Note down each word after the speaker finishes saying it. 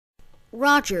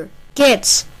Roger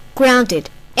gets grounded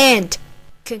and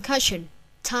concussion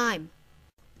time.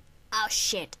 Oh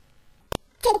shit.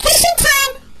 Concussion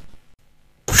time!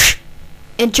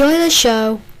 Enjoy the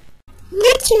show.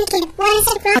 Not drinking. Why is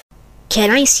it wrong? Can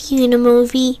I see you in a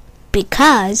movie?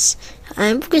 Because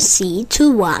I'm proceed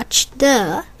to watch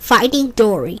the Finding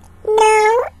Dory.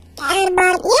 No,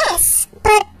 but yes.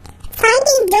 But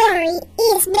Finding Dory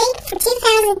is made for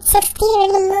 2016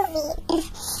 in the movie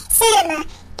cinema,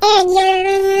 and you're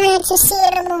not allowed to see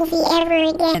it in a movie ever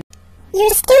again.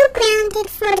 You're still grounded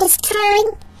for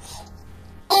destroying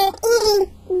and eating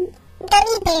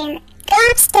gummy bear. Go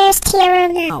upstairs to your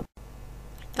room now.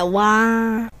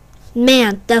 Wow.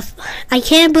 Man, I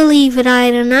can't believe that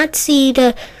I did not see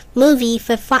the movie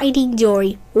for Finding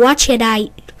Dory. What should I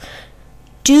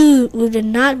do with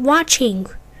not watching?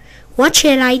 What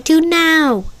should I do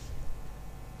now?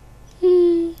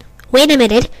 Wait a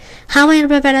minute. How I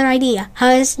have a better idea. How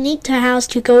I sneak to house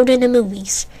to go to the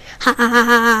movies. Ha ha ha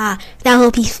ha. That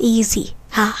will be easy.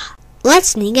 Ha. Let's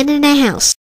sneak into the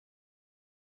house.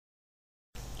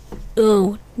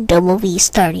 Oh, the movie is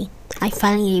starting. I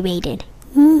finally made it.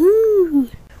 Woohoo!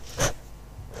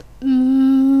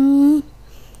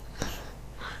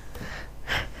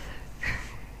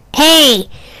 Hey!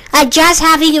 I'm just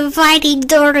having a Finding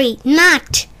Dory,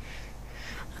 not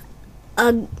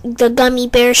the Gummy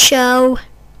Bear show.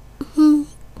 The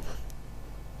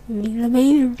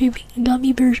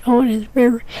Gummy Bear show is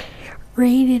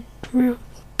rated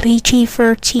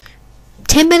PG-13.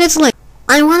 10 minutes later,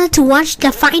 I wanted to watch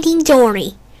the Finding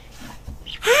Dory.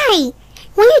 Hi!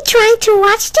 Were you trying to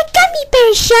watch the Gummy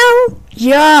Bear show?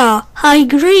 Yeah, I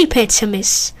agree,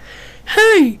 Petimus.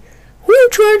 Hey, we're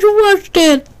trying to watch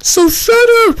that, so shut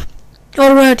up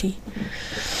already.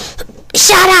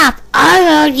 Shut up! I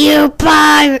love you,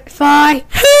 bye. Hey,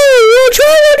 which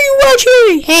one are you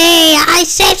watching? Hey, I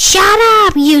said shut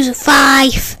up, you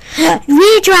five.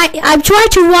 I'm trying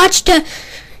to watch the...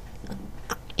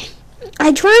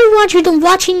 I try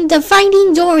watching the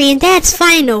Finding Dory, and that's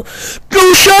final.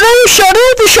 No, shut up,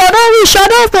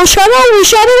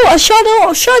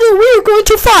 we're going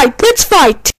to fight. Let's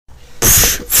fight.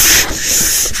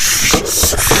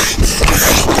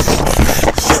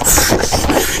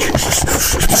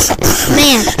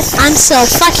 Man, I'm so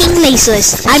fucking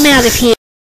laceless. I'm out of here.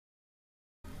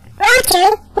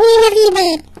 Roger, where have you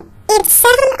been? It's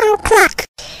 7 o'clock.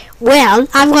 Well,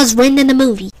 I was winning the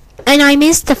movie. And I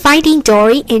missed the Finding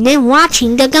Dory and then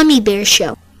watching the Gummy Bear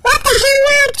show. What the hell,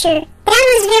 Roger? That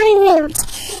was very rude.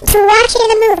 To watching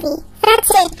the movie. That's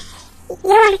it.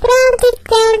 You're grounded.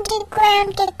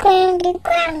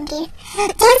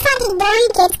 Then Finding Dory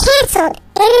gets cancelled.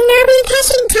 And another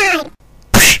concussion time.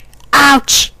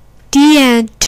 Ouch. The end.